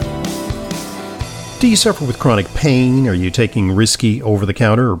Do you suffer with chronic pain? Are you taking risky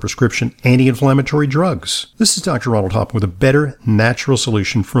over-the-counter or prescription anti-inflammatory drugs? This is Dr. Ronald Hoffman with a better natural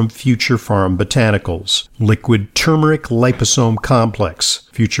solution from Future Farm Botanicals. Liquid Turmeric Liposome Complex.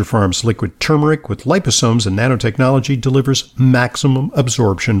 Future Farm's liquid turmeric with liposomes and nanotechnology delivers maximum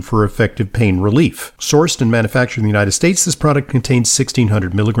absorption for effective pain relief. Sourced and manufactured in the United States, this product contains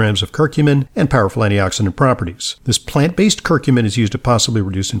 1,600 milligrams of curcumin and powerful antioxidant properties. This plant-based curcumin is used to possibly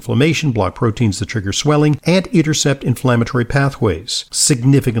reduce inflammation, block proteins that trigger swelling, and intercept inflammatory pathways,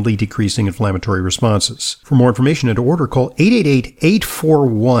 significantly decreasing inflammatory responses. For more information and to order, call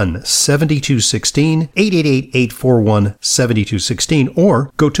 888-841-7216, 888-841-7216, or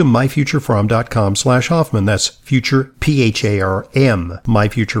go to myfuturefarm.com/Hoffman. That's future, P-H-A-R-M,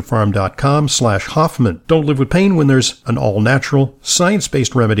 myfuturefarm.com/Hoffman. Don't live with pain when there's an all-natural,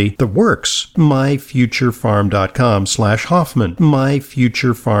 science-based remedy that works. myfuturefarm.com/Hoffman,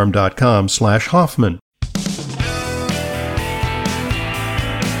 myfuturefarm.com/Hoffman.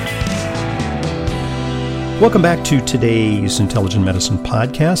 Welcome back to today's Intelligent Medicine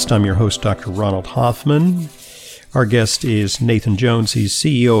Podcast. I'm your host, Dr. Ronald Hoffman. Our guest is Nathan Jones. He's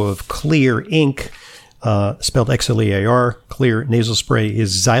CEO of Xlear Inc., spelled Xlear. Xlear nasal spray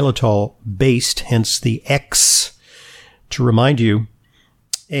is xylitol-based, hence the X, to remind you.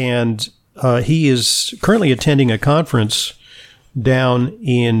 And he is currently attending a conference down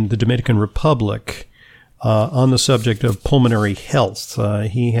in the Dominican Republic on the subject of pulmonary health.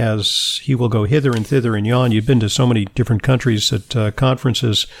 He will go hither and thither and yon. You've been to so many different countries at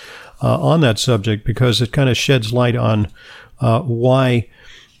conferences on that subject because it kind of sheds light on why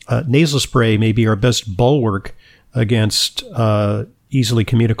nasal spray may be our best bulwark against easily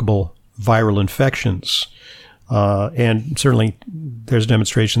communicable viral infections. And certainly there's a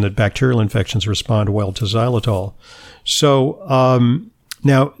demonstration that bacterial infections respond well to xylitol. So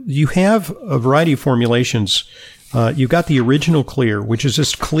now you have a variety of formulations. You've got the original Xlear, which is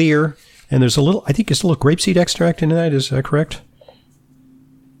just clear, and there's a little grapeseed extract in that. Is that correct?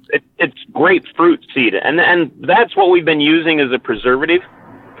 It's grapefruit seed, and that's what we've been using as a preservative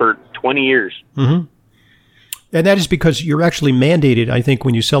for 20 years. Mm-hmm. And that is because you're actually mandated, I think,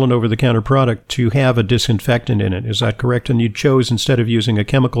 when you sell an over-the-counter product to have a disinfectant in it. Is that correct? And you chose, instead of using a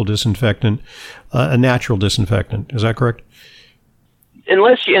chemical disinfectant, a natural disinfectant. Is that correct?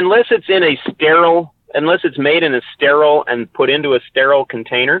 Unless it's made in a sterile and put into a sterile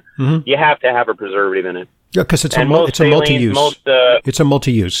container, mm-hmm. you have to have a preservative in it. Yeah, because it's a multi-use. It's a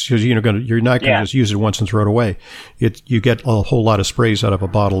multi-use because you're not going to just use it once and throw it away. You get a whole lot of sprays out of a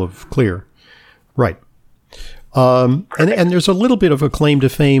bottle of Xlear, right? And there's a little bit of a claim to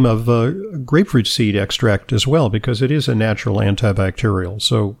fame of grapefruit seed extract as well because it is a natural antibacterial.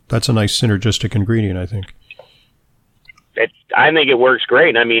 So that's a nice synergistic ingredient, I think. I think it works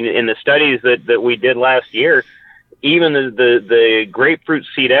great. I mean, in the studies that we did last year, even the grapefruit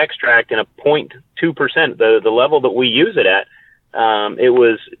seed extract in a 0.2%, the level that we use it at, it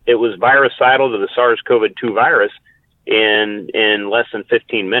was virucidal to the SARS-CoV-2 virus in less than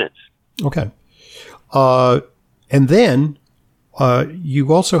 15 minutes. Okay. And then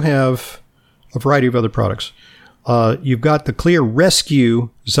you also have a variety of other products. You've got the Xlear Rescue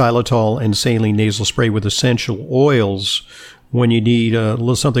Xylitol and Saline Nasal Spray with essential oils when you need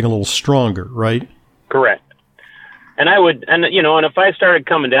something a little stronger, right? Correct. And if I started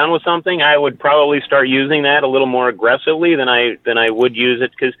coming down with something, I would probably start using that a little more aggressively than I would use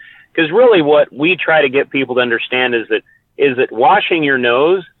it because really what we try to get people to understand is that washing your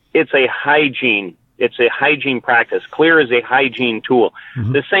nose, it's a hygiene practice. Xlear is a hygiene tool,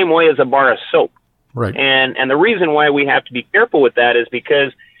 mm-hmm. the same way as a bar of soap. Right. And the reason why we have to be careful with that is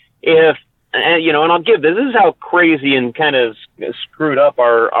because and I'll give this is how crazy and kind of screwed up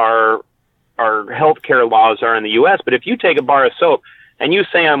our healthcare laws are in the U.S. But if you take a bar of soap and you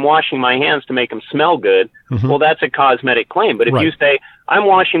say I'm washing my hands to make them smell good, mm-hmm. well, that's a cosmetic claim. But if you say I'm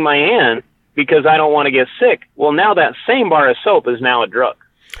washing my hands because I don't want to get sick, well, now that same bar of soap is now a drug.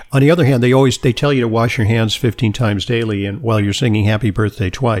 On the other hand, they tell you to wash your hands 15 times daily, and while you're singing "Happy Birthday"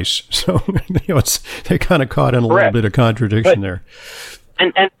 twice. So they're kind of caught in a little bit of contradiction there.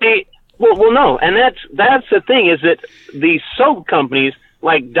 And no, and that's the thing is that these soap companies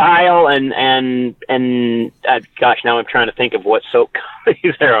like Dial and gosh, now I'm trying to think of what soap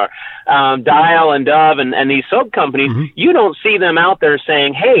companies there are. Dial and Dove and these soap companies, mm-hmm. you don't see them out there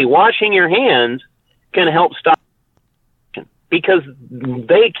saying, "Hey, washing your hands can help stop." Because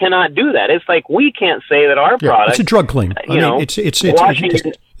they cannad do that. It's like we can't say that our product. It's a drug claim. It's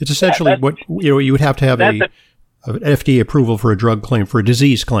essentially what you would have to have an FDA approval for a drug claim, for a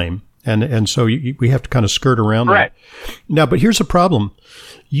disease claim. And so we have to kind of skirt around Correct. that. Now, but here's a problem.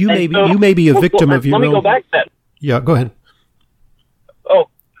 You may be a victim of your own. Let me go back to that. Yeah, go ahead. Oh,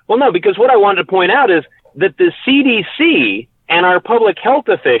 well, no, because what I wanted to point out is that the CDC and our public health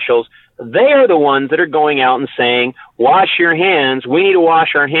officials, they are the ones that are going out and saying, wash your hands. We need to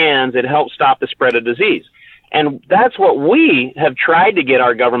wash our hands. It helps stop the spread of disease. And that's what we have tried to get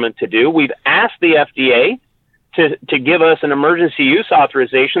our government to do. We've asked the FDA to give us an emergency use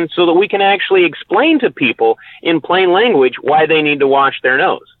authorization so that we can actually explain to people in plain language why they need to wash their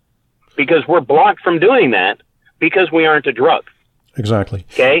nose. Because we're blocked from doing that because we aren't a drug. Exactly.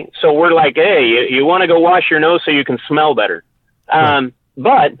 Okay? So we're like, hey, you want to go wash your nose so you can smell better. Right.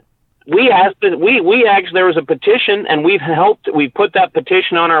 But we asked, we actually, there was a petition, and we put that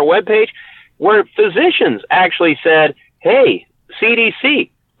petition on our webpage where physicians actually said, hey, CDC,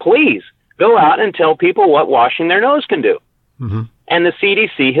 please go out and tell people what washing their nose can do. Mm-hmm. And the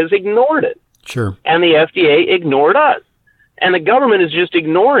CDC has ignored it. Sure. And the FDA ignored us. And the government is just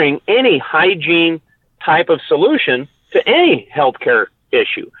ignoring any hygiene type of solution to any healthcare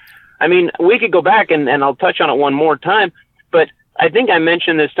issue. I mean, we could go back, and I'll touch on it one more time, but I think I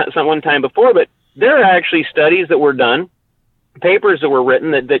mentioned this one time before, but there are actually studies that were done, papers that were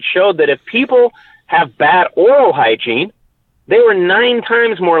written that showed that if people have bad oral hygiene, they were 9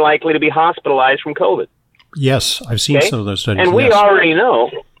 times more likely to be hospitalized from COVID. Yes, I've seen some of those studies. And we already know,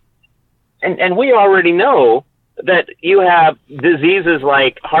 and we already know that you have diseases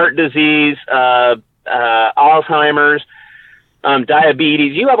like heart disease, Alzheimer's,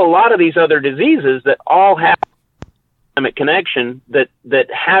 diabetes. You have a lot of these other diseases that all have a connection that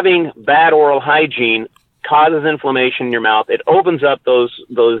having bad oral hygiene causes inflammation in your mouth. It opens up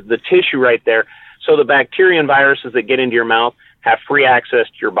the tissue right there, so the bacteria and viruses that get into your mouth have free access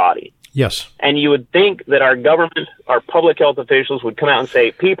to your body. Yes. And you would think that our government, our public health officials would come out and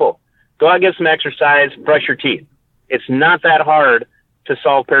say, people, go out and get some exercise, brush your teeth. It's not that hard to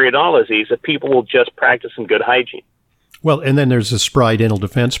solve periodontal disease if people will just practice some good hygiene. Well, and then there's the Spry Dental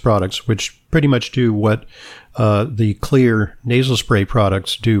Defense products, which pretty much do what the Clear nasal spray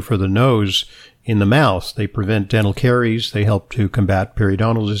products do for the nose in the mouth. They prevent dental caries. They help to combat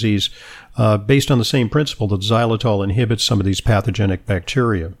periodontal disease based on the same principle that xylitol inhibits some of these pathogenic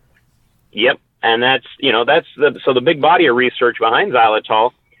bacteria. Yep. And that's the big body of research behind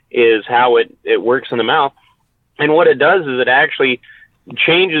xylitol is how it works in the mouth. And what it does is it actually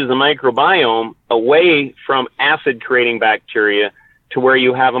changes the microbiome away from acid-creating bacteria to where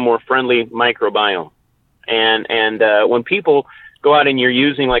you have a more friendly microbiome. And when people go out and you're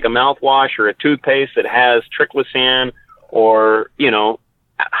using like a mouthwash or a toothpaste that has triclosan or,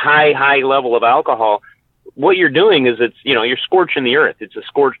 high level of alcohol, what you're doing is you're scorching the earth. It's a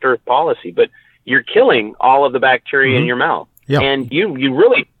scorched earth policy, but you're killing all of the bacteria in your mouth. Yep. And you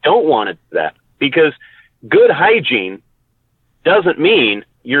really don't want it that, because good hygiene doesn't mean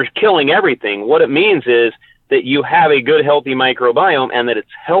you're killing everything. What it means is that you have a good, healthy microbiome and that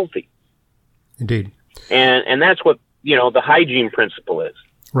it's healthy. Indeed. And that's what, the hygiene principle is.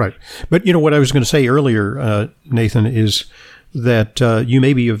 Right. But, what I was going to say earlier, Nathan, is that you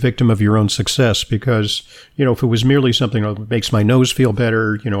may be a victim of your own success because, if it was merely something that makes my nose feel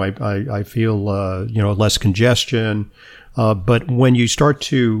better, I feel, less congestion. But when you start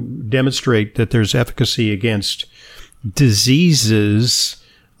to demonstrate that there's efficacy against diseases,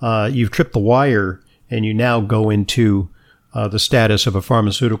 you've tripped the wire and you now go into the status of a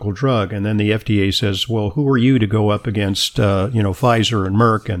pharmaceutical drug. And then the FDA says, well, who are you to go up against, Pfizer and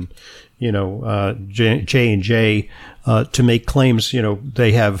Merck and, J&J, to make claims,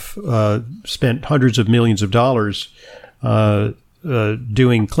 they have spent hundreds of millions of dollars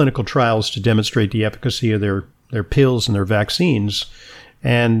doing clinical trials to demonstrate the efficacy of their pills and their vaccines.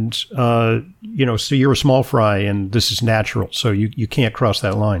 And, so you're a small fry and this is natural. So you can't cross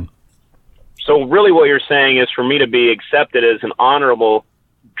that line. So really what you're saying is for me to be accepted as an honorable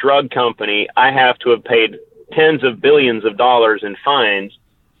drug company, I have to have paid tens of billions of dollars in fines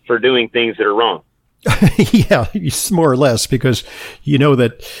for doing things that are wrong. Yeah, more or less, because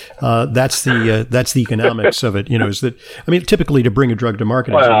that's the economics of it. Is that typically to bring a drug to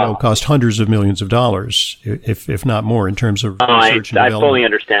market, cost hundreds of millions of dollars, if not more, in terms of research and development. I fully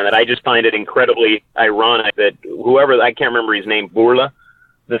understand that. I just find it incredibly ironic that whoever, I can't remember his name, Bourla,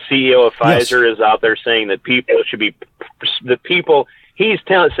 the CEO of Pfizer, is out there saying that people should be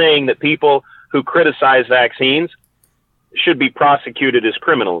saying that people who criticize vaccines should be prosecuted as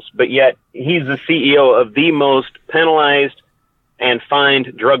criminals, but yet he's the CEO of the most penalized and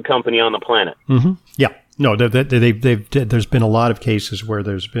fined drug company on the planet. Mm-hmm. Yeah, no, there's been a lot of cases where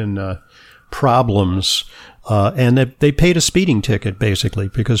there's been problems, and that they paid a speeding ticket basically,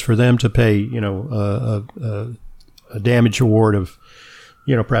 because for them to pay, a damage award of,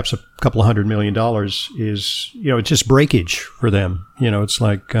 perhaps a couple of $100 million is, it's just breakage for them. It's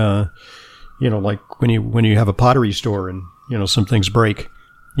like, like when you have a pottery store and, some things break,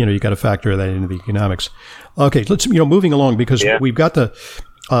 you got to factor that into the economics. Okay. Let's, moving along, because we've got the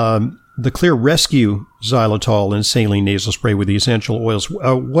Clear Rescue xylitol and saline nasal spray with the essential oils.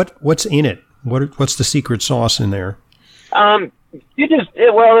 What's in it? What's the secret sauce in there? It's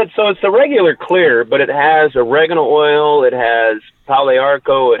the regular Clear, but it has oregano oil, it has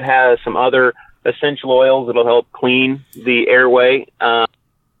Palearco, it has some other essential oils that'll help clean the airway,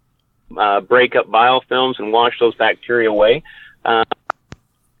 break up biofilms and wash those bacteria away,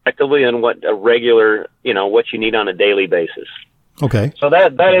 effectively, and what a regular, what you need on a daily basis. Okay. So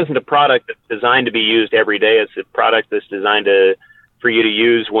that isn't a product that's designed to be used every day. It's a product that's designed for you to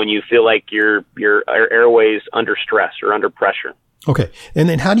use when you feel like your airway's under stress or under pressure. Okay. And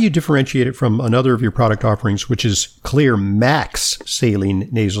then how do you differentiate it from another of your product offerings, which is Clear Max Saline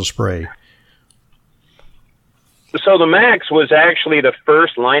Nasal Spray? So the Max was actually the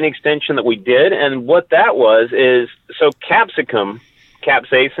first line extension that we did. And what that is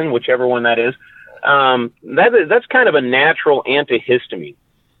capsaicin, whichever one that is, that's kind of a natural antihistamine.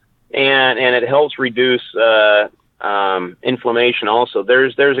 And it helps reduce inflammation also.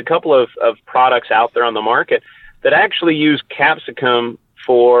 There's a couple of products out there on the market that actually use capsicum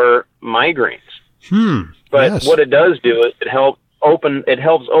for migraines. But yes, what it does do is it helps open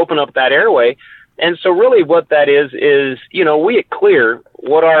up that airway. And so really what that is, we at Clear,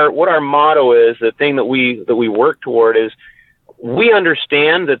 what our motto is, the thing that we work toward is, we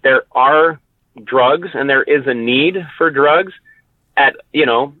understand that there are drugs and there is a need for drugs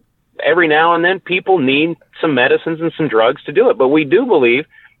every now and then people need some medicines and some drugs to do it. But we do believe,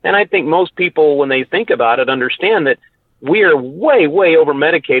 and I think most people, when they think about it, understand that we are way, way over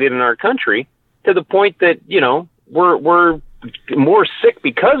medicated in our country to the point that, we're more sick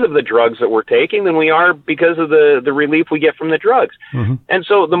because of the drugs that we're taking than we are because of the relief we get from the drugs. Mm-hmm. And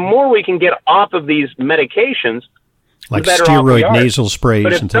so the more we can get off of these medications, like the better steroid off we are. Nasal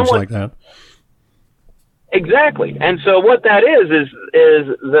sprays and things like that. Exactly. And so what that is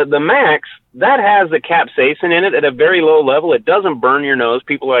the Max, that has the capsaicin in it at a very low level. It doesn't burn your nose.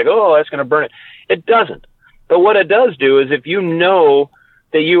 People are like, oh, that's going to burn it. It doesn't. But what it does do is, if you know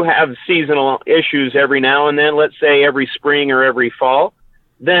that you have seasonal issues every now and then, let's say every spring or every fall,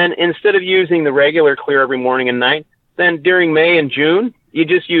 then instead of using the regular Clear every morning and night, then during May and June, you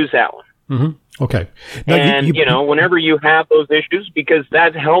just use that one. Mm-hmm. Okay. Now, and, whenever you have those issues, because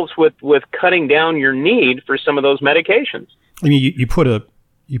that helps with cutting down your need for some of those medications. I mean, you put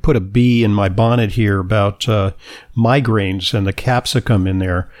a bee in my bonnet here about migraines and the capsicum in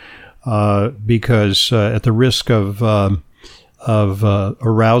there, because at the risk of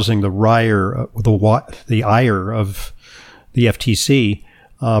arousing the ire of the FTC,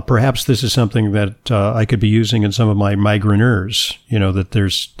 perhaps this is something that I could be using in some of my migraineurs, that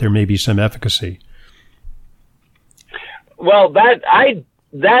there may be some efficacy. Well, that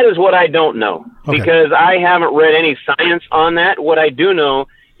is what I don't know, because I haven't read any science on that. What I do know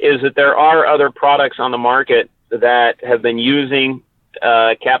is that there are other products on the market that have been using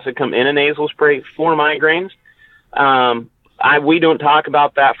capsicum in a nasal spray for migraines. We don't talk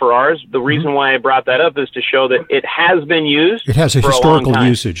about that for ours. The reason why I brought that up is to show that it has been used. It has a historical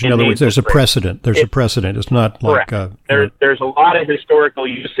usage. In other words, there's a precedent. There's a precedent. It's not correct. Like there's a lot of historical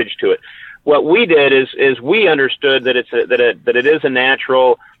usage to it. What we did is we understood that it is a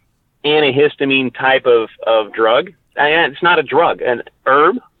natural antihistamine type of drug. And it's not a drug, an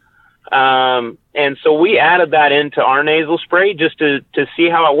herb. And so we added that into our nasal spray just to see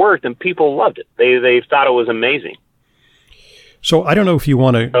how it worked, and people loved it. They thought it was amazing. So I don't know if you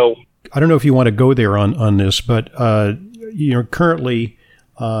want to. I don't know if you want to go there on this, but currently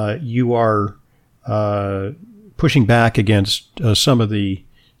you are pushing back against some of the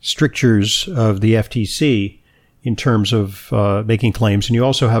strictures of the FTC in terms of making claims, and you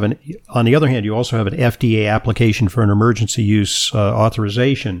also have on the other hand, you also have an FDA application for an emergency use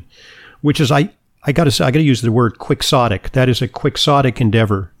authorization, which is I got to use the word quixotic. That is a quixotic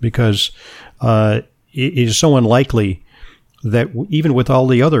endeavor, because it is so unlikely that even with all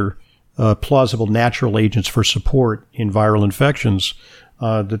the other plausible natural agents for support in viral infections,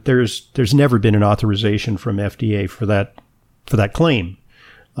 that there's never been an authorization from FDA for that claim.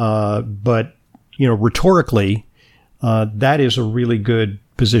 But rhetorically, that is a really good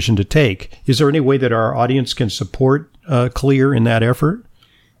position to take. Is there any way that our audience can support Clear in that effort,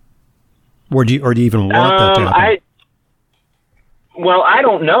 or do you even want that to happen? Well, I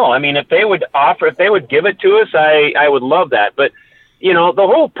don't know. I mean, if they would give it to us, I would love that. But, the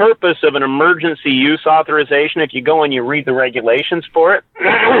whole purpose of an emergency use authorization, if you go and you read the regulations for it,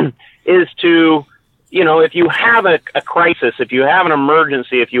 is to, if you have a crisis, if you have an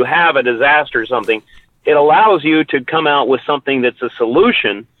emergency, if you have a disaster or something, it allows you to come out with something that's a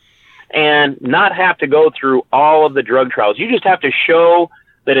solution and not have to go through all of the drug trials. You just have to show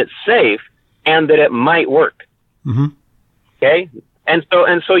that it's safe and that it might work. Mm-hmm. Okay? And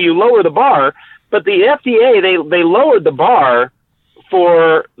so you lower the bar, but the FDA, they lowered the bar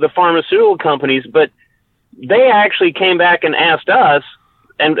for the pharmaceutical companies, but they actually came back and asked us,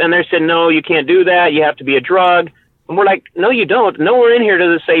 and they said, no, you can't do that. You have to be a drug. And we're like, no, you don't. Nowhere in here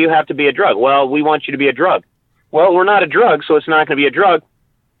does it say you have to be a drug. Well, we want you to be a drug. Well, we're not a drug, so it's not going to be a drug.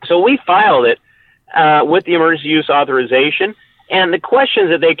 So we filed it with the emergency use authorization. And the questions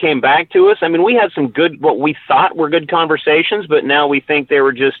that they came back to us, I mean, we had some good, what we thought were good conversations, but now we think they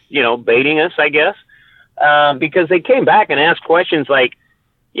were just, baiting us, I guess, because they came back and asked questions like,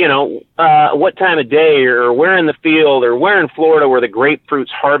 what time of day, or where in the field, or where in Florida were the grapefruits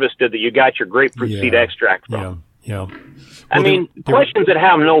harvested that you got your grapefruit seed extract from? Yeah. I mean, questions that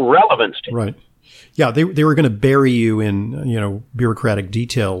have no relevance to Right. Yeah, they were going to bury you in, bureaucratic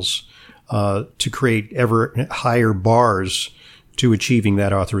details to create ever higher bars to achieving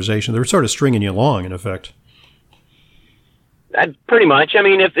that authorization. They were sort of stringing you along, in effect. Pretty much. I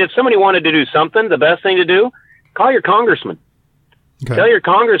mean, if somebody wanted to do something, the best thing to do, call your congressman. Okay. Tell your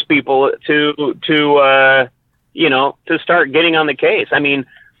congresspeople to start getting on the case. I mean,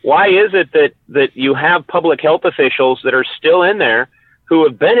 why is it that you have public health officials that are still in there who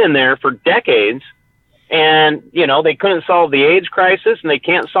have been in there for decades and, they couldn't solve the AIDS crisis and they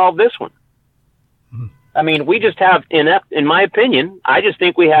can't solve this one? I mean, we just have inept, in my opinion, I just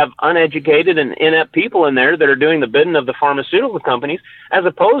think we have uneducated and inept people in there that are doing the bidding of the pharmaceutical companies, as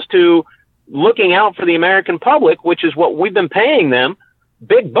opposed to looking out for the American public, which is what we've been paying them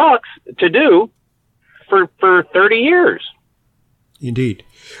big bucks to do for 30 years. Indeed.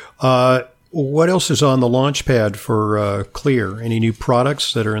 What else is on the launch pad for Clear? Any new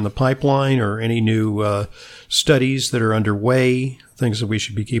products that are in the pipeline, or any new studies that are underway, things that we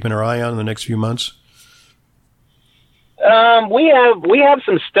should be keeping our eye on in the next few months? We have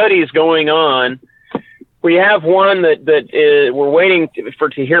some studies going on. We have one that we're waiting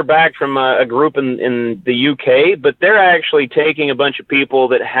to hear back from a group in the UK, but they're actually taking a bunch of people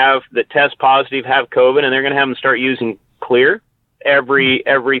that test positive, have COVID, and they're going to have them start using Clear every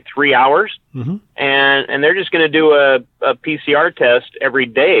 3 hours. Mm-hmm. And they're just going to do a PCR test every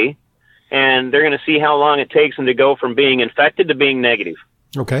day, and they're going to see how long it takes them to go from being infected to being negative.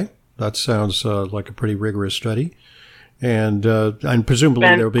 Okay. That sounds like a pretty rigorous study. And presumably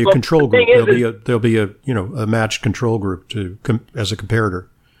there'll be a control group. There'll be a matched control group as a comparator.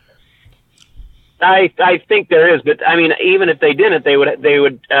 I think there is, but I mean, even if they didn't, they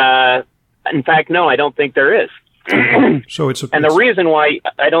would. In fact, no, I don't think there is. So the reason why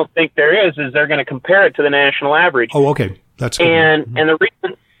I don't think there is they're going to compare it to the national average. Oh, okay, that's good. And the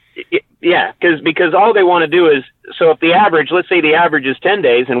reason, because all they want to do is, so if the average, let's say the average is 10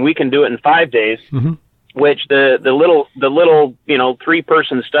 days, and we can do it in 5 days. Mm-hmm. Which the little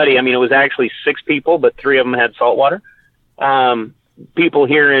 3-person study, I mean, it was actually 6 people, but 3 of them had saltwater. People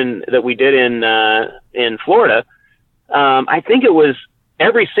here that we did in Florida, I think it was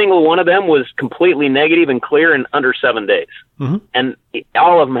every single one of them was completely negative and clear in under 7 days. Mm-hmm. And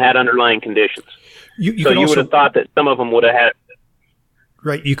all of them had underlying conditions. You would have thought that some of them would have had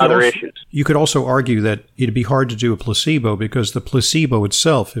other issues. You could also argue that it'd be hard to do a placebo, because the placebo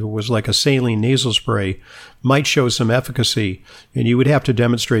itself, if it was like a saline nasal spray, might show some efficacy, and you would have to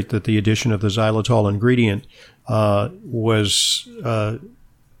demonstrate that the addition of the xylitol ingredient was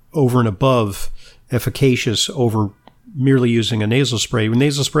over and above efficacious over merely using a nasal spray.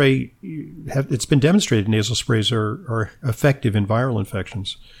 Nasal spray, it's been demonstrated nasal sprays are effective in viral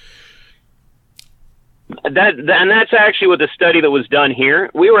infections. And that's actually what the study that was done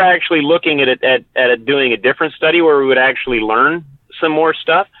here. We were actually looking at doing a different study where we would actually learn some more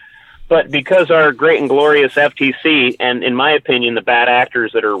stuff. But because our great and glorious FTC, and in my opinion, the bad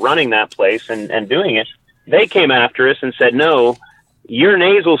actors that are running that place and doing it, they came after us and said, no, your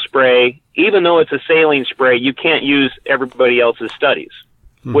nasal spray, even though it's a saline spray, you can't use everybody else's studies.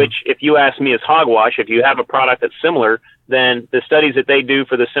 Mm-hmm. Which, if you ask me, is hogwash. If you have a product that's similar, then the studies that they do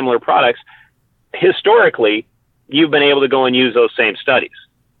for the similar products, historically, you've been able to go and use those same studies.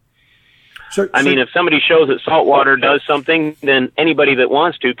 I mean, if somebody shows that salt water does something, then anybody that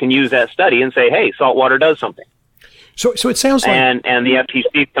wants to can use that study and say, hey, salt water does something. So it sounds like... And the FTC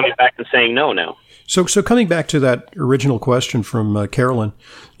is coming back and saying no now. So coming back to that original question from Carolyn,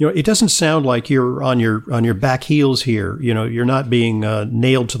 it doesn't sound like you're on your back heels here. You're not being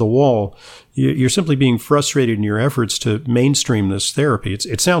nailed to the wall. You're simply being frustrated in your efforts to mainstream this therapy.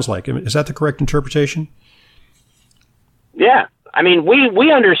 It sounds like. Is that the correct interpretation? Yeah. I mean,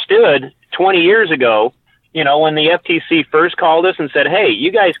 we understood 20 years ago, when the FTC first called us and said, hey,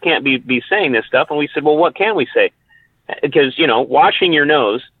 you guys can't be saying this stuff. And we said, well, what can we say? Because, washing your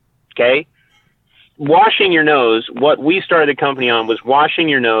nose, okay? Washing your nose, what we started the company on was washing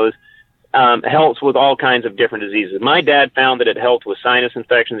your nose helps with all kinds of different diseases. My dad found that it helped with sinus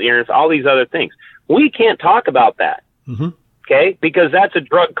infections, ear infections, all these other things. We can't talk about that, okay, because that's a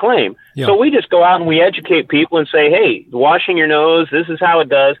drug claim. Yeah. So we just go out and we educate people and say, hey, washing your nose, this is how it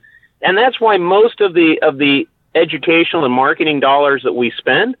does. And that's why most of the educational and marketing dollars that we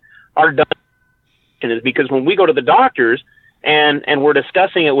spend are done is because when we go to the doctors and we're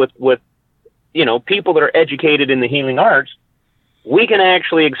discussing it with people that are educated in the healing arts, we can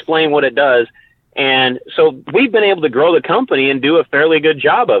actually explain what it does. And so we've been able to grow the company and do a fairly good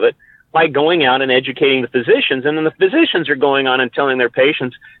job of it by going out and educating the physicians. And then the physicians are going on and telling their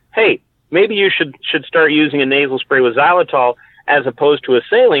patients, hey, maybe you should start using a nasal spray with xylitol as opposed to a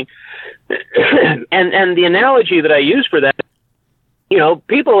saline. and the analogy that I use for that,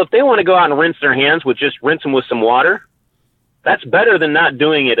 people, if they want to go out and rinse their hands rinse them with some water, that's better than not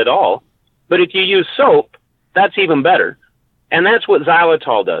doing it at all. But if you use soap, that's even better. And that's what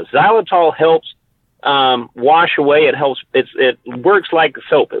xylitol does. Xylitol helps wash away. It helps. It works like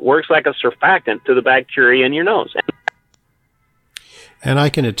soap. It works like a surfactant to the bacteria in your nose. And I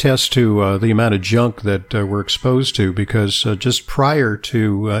can attest to the amount of junk that we're exposed to because just prior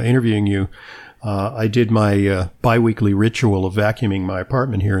to interviewing you, I did my biweekly ritual of vacuuming my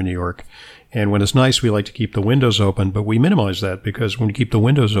apartment here in New York. And when it's nice, we like to keep the windows open, but we minimize that because when you keep the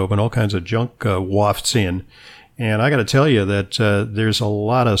windows open, all kinds of junk wafts in. And I got to tell you that there's a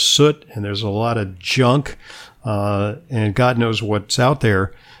lot of soot and there's a lot of junk, and God knows what's out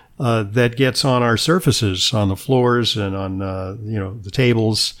there that gets on our surfaces, on the floors and on the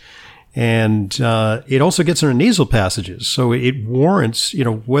tables. And it also gets in our nasal passages. So it warrants,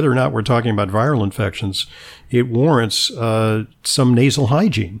 whether or not we're talking about viral infections, it warrants some nasal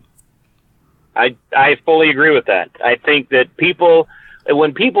hygiene. I fully agree with that. I think that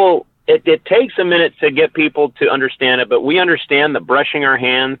it takes a minute to get people to understand it, but we understand that brushing our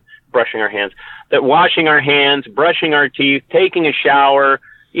hands, that washing our hands, brushing our teeth, taking a shower,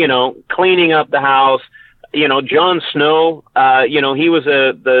 cleaning up the house. John Snow, he was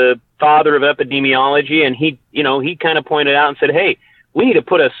the father of epidemiology, and he kind of pointed out and said, hey, we need to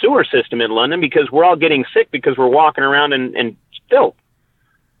put a sewer system in London because we're all getting sick because we're walking around in filth.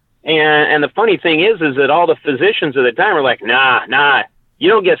 And the funny thing is that all the physicians at the time were like, nah, you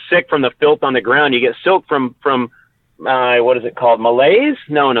don't get sick from the filth on the ground. You get sick from what is it called? Malaise?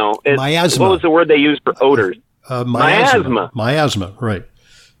 No. Miasma. What was the word they used for odors? Miasma. Miasma, right.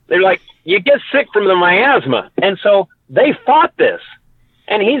 They're like, you get sick from the miasma. And so they fought this.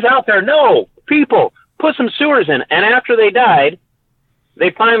 And he's out there, no, people, put some sewers in. And after they died, they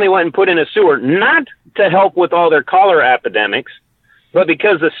finally went and put in a sewer, not to help with all their cholera epidemics, but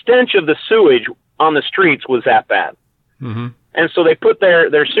because the stench of the sewage on the streets was that bad. Mm-hmm. And so they put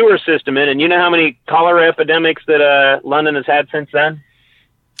their sewer system in, and you know how many cholera epidemics that London has had since then?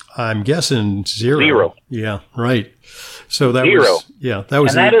 I'm guessing zero. Zero. Yeah, right. So that zero.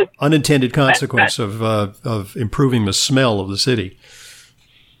 was the unintended consequence of improving the smell of the city.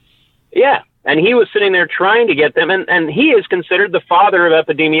 Yeah, and he was sitting there trying to get them, and he is considered the father of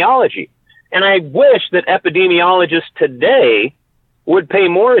epidemiology. And I wish that epidemiologists today would pay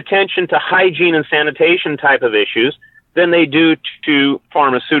more attention to hygiene and sanitation type of issues than they do to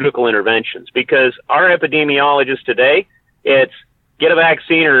pharmaceutical interventions, because our epidemiologists today, it's get a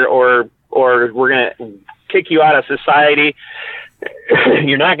vaccine or we're going to kick you out of society.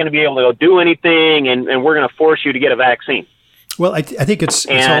 You're not going to be able to go do anything, and we're going to force you to get a vaccine. Well, I think it's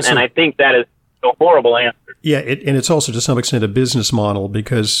also, and I think that is a horrible answer. Yeah, and it's also to some extent a business model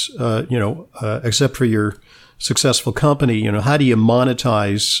because except for your successful company, how do you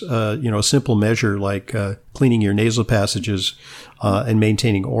monetize, a simple measure like cleaning your nasal passages and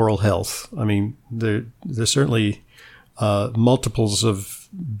maintaining oral health? I mean, there's certainly multiples of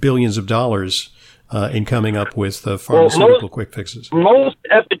billions of dollars in coming up with pharmaceutical quick fixes. Most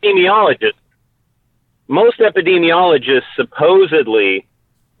epidemiologists supposedly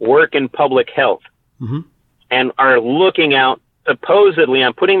work in public health and are looking out, supposedly,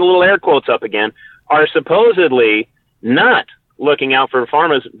 I'm putting the little air quotes up again, are supposedly not looking out for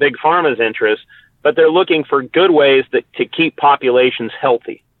big pharma's interests, but they're looking for good ways to keep populations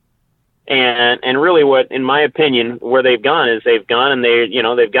healthy. And really what, in my opinion, where they've gone is they've gone and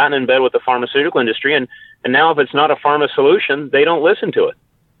they've gotten in bed with the pharmaceutical industry. And now if it's not a pharma solution, they don't listen to it.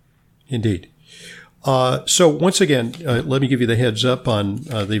 Indeed. So once again, let me give you the heads up on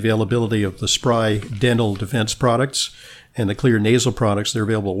the availability of the Spry Dental Defense products and the Clear Nasal products. They're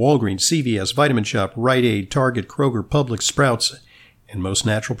available at Walgreens, CVS, Vitamin Shop, Rite Aid, Target, Kroger, Publix, Sprouts, and most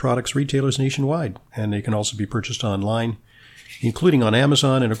natural products retailers nationwide. And they can also be purchased online, including on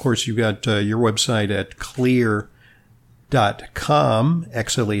Amazon. And of course, you've got your website at clear.com,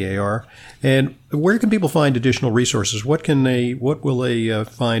 XLEAR. And where can people find additional resources? What will they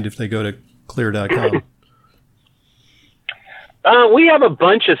find if they go to clear.com? We have a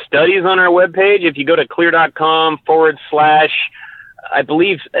bunch of studies on our webpage. If you go to clear.com / I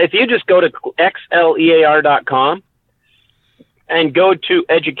believe if you just go to xlear.com and go to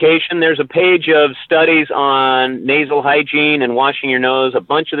education, there's a page of studies on nasal hygiene and washing your nose, a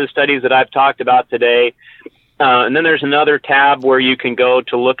bunch of the studies that I've talked about today. And then there's another tab where you can go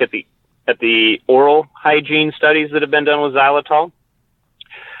to look at the oral hygiene studies that have been done with xylitol.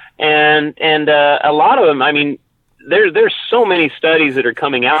 And a lot of them, I mean, there's so many studies that are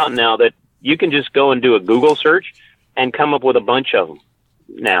coming out now that you can just go and do a Google search and come up with a bunch of them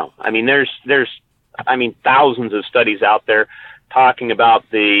now. I mean, there's thousands of studies out there talking about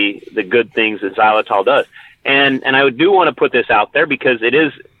the good things that xylitol does. And I do want to put this out there because it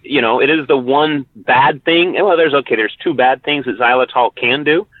is the one bad thing. Well, there's two bad things that xylitol can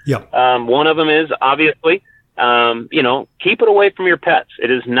do. Yeah. One of them is obviously, keep it away from your pets. It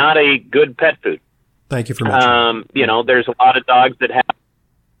is not a good pet food. Thank you for mentioning. There's a lot of dogs that have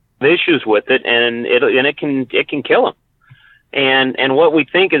issues with it, and it can kill them. And what we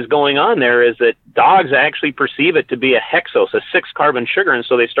think is going on there is that dogs actually perceive it to be a hexose, a 6-carbon sugar, and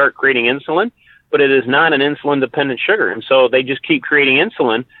so they start creating insulin, but it is not an insulin-dependent sugar, and so they just keep creating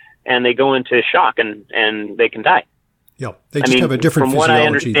insulin, and they go into shock, and they can die. Yeah, they just have a different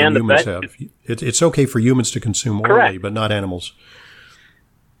physiology than humans have. It's okay for humans to consume orally, but not animals.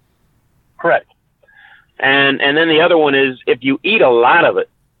 Correct. And then the other one is if you eat a lot of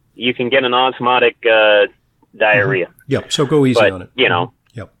it, you can get an osmotic diarrhea. Mm-hmm. Yep. So go easy on it. Yep.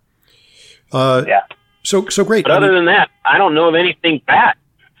 Yeah. So great. But other than that, I don't know of anything bad.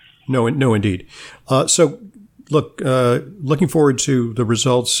 No, indeed. So looking forward to the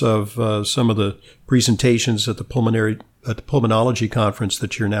results of some of the presentations at the pulmonology conference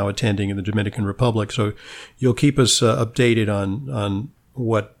that you're now attending in the Dominican Republic. So you'll keep us updated on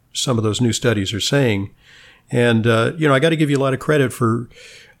what some of those new studies are saying. And, I got to give you a lot of credit for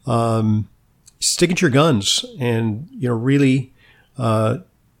sticking to your guns and, really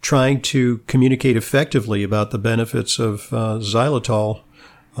trying to communicate effectively about the benefits of xylitol,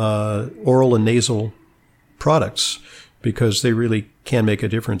 oral and nasal products, because they really can make a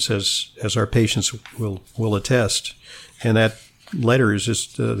difference, as our patients will attest. And that letter is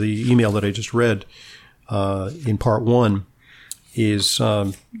just the email that I just read in part 1 is,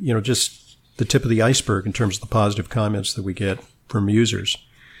 just the tip of the iceberg in terms of the positive comments that we get from users.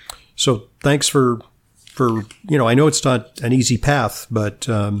 So thanks for I know it's not an easy path, but,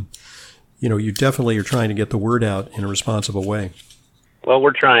 you definitely are trying to get the word out in a responsible way. Well,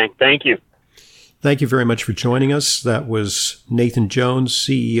 we're trying. Thank you. Thank you very much for joining us. That was Nathan Jones,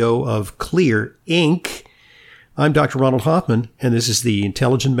 CEO of Clear Inc. I'm Dr. Ronald Hoffman, and this is the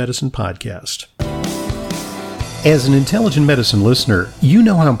Intelligent Medicine Podcast. As an Intelligent Medicine listener, you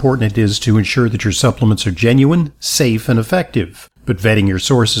know how important it is to ensure that your supplements are genuine, safe, and effective. But vetting your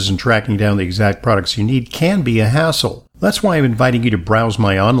sources and tracking down the exact products you need can be a hassle. That's why I'm inviting you to browse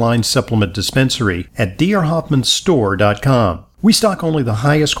my online supplement dispensary at drhoffmanstore.com. We stock only the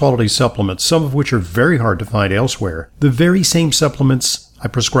highest quality supplements, some of which are very hard to find elsewhere. The very same supplements I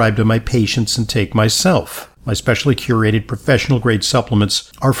prescribe to my patients and take myself. My specially curated professional-grade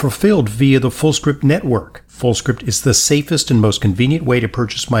supplements are fulfilled via the FullScript network. FullScript is the safest and most convenient way to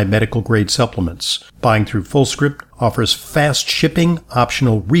purchase my medical-grade supplements. Buying through FullScript offers fast shipping,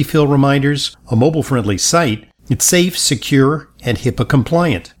 optional refill reminders, a mobile-friendly site. It's safe, secure, and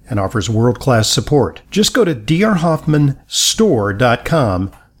HIPAA-compliant, and offers world-class support. Just go to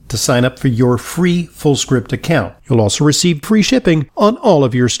drhoffmanstore.com to sign up for your free FullScript account. You'll also receive free shipping on all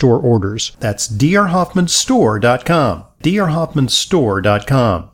of your store orders. That's drhoffmanstore.com. drhoffmanstore.com.